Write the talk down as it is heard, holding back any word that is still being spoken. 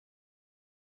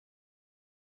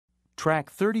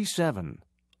Track 37.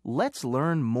 Let's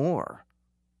learn more.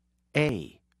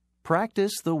 A.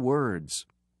 Practice the words.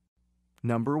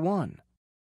 Number 1.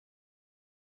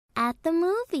 At the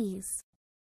movies.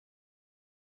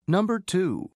 Number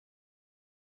 2.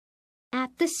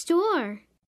 At the store.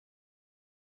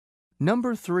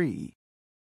 Number 3.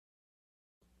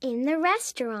 In the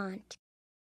restaurant.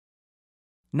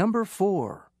 Number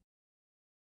 4.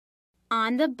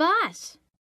 On the bus.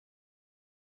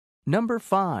 Number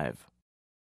 5.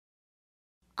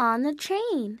 On the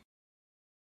train.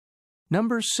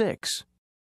 Number 6.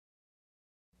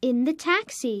 In the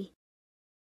taxi.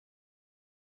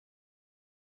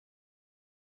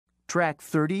 Track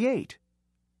 38.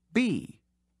 B.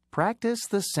 Practice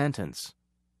the sentence.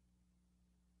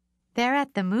 They're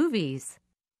at the movies.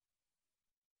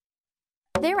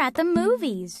 They're at the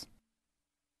movies.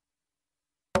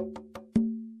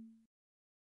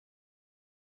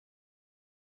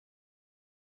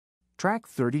 Track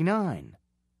 39.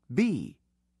 B.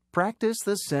 Practice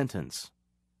the sentence.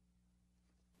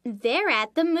 They're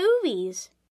at the movies.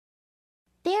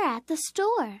 They're at the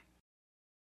store.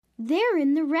 They're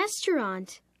in the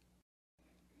restaurant.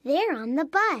 They're on the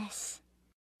bus.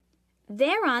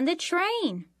 They're on the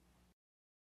train.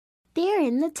 They're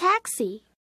in the taxi.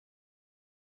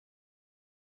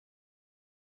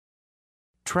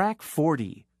 Track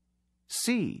 40.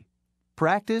 C.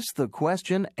 Practice the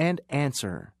question and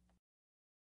answer.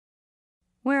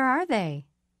 Where are they?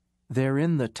 They're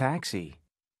in the taxi.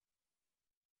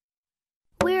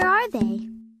 Where are they?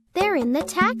 They're in the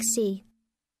taxi.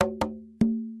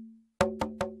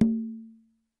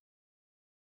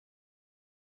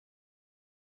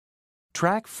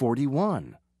 Track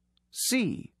 41.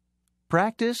 C.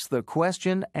 Practice the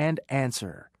question and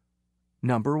answer.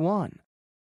 Number 1.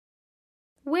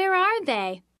 Where are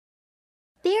they?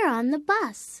 They're on the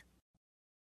bus.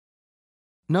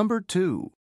 Number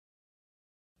 2.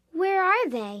 Where are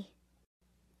they?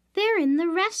 They're in the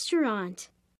restaurant.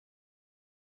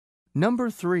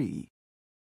 Number 3.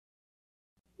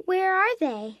 Where are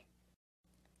they?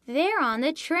 They're on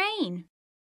the train.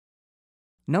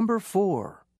 Number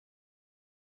 4.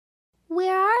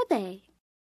 Where are they?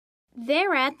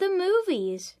 They're at the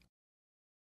movies.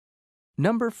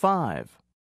 Number 5.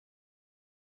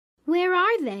 Where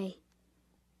are they?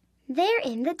 They're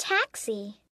in the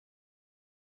taxi.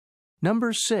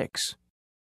 Number 6.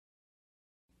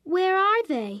 Where are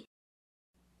they?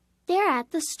 They're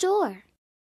at the store.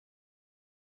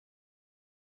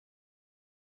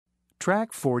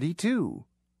 Track 42.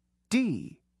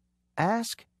 D.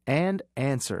 Ask and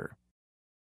answer.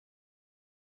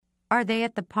 Are they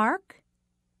at the park?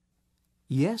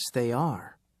 Yes, they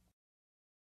are.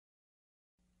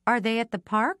 Are they at the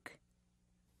park?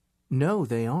 No,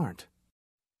 they aren't.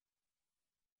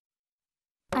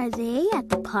 Are they at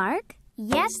the park?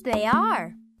 Yes, they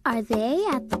are. Are they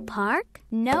at the park?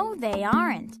 No, they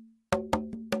aren't.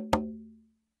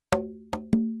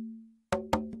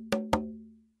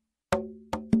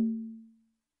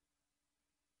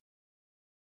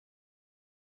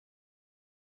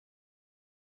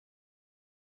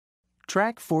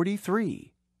 Track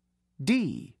 43.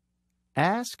 D.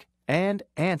 Ask and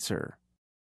answer.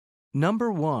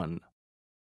 Number 1.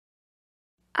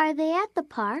 Are they at the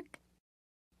park?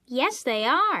 Yes, they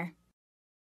are.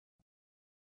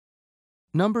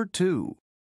 Number 2.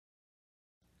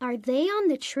 Are they on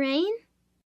the train?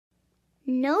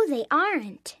 No, they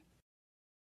aren't.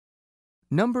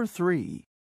 Number 3.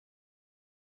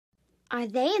 Are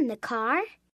they in the car?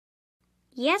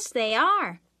 Yes, they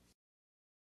are.